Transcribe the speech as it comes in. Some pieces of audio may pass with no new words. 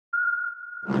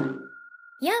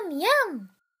Yum, yum!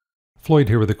 Floyd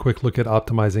here with a quick look at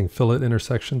optimizing fillet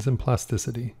intersections and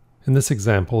plasticity. In this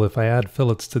example, if I add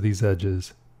fillets to these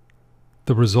edges,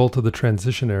 the result of the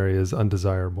transition area is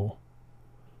undesirable.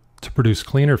 To produce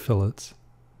cleaner fillets,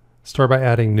 start by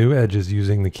adding new edges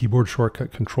using the keyboard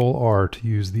shortcut Ctrl-R to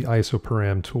use the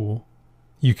isoparam tool.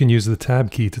 You can use the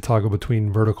tab key to toggle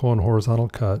between vertical and horizontal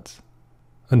cuts.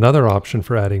 Another option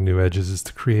for adding new edges is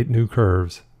to create new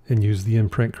curves and use the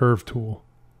imprint curve tool.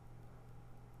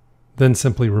 Then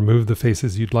simply remove the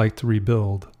faces you'd like to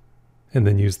rebuild, and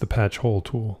then use the patch hole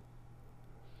tool.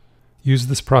 Use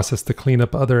this process to clean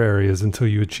up other areas until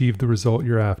you achieve the result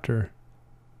you're after,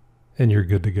 and you're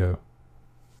good to go.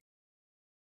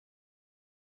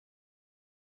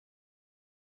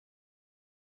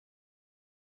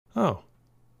 Oh,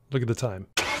 look at the time.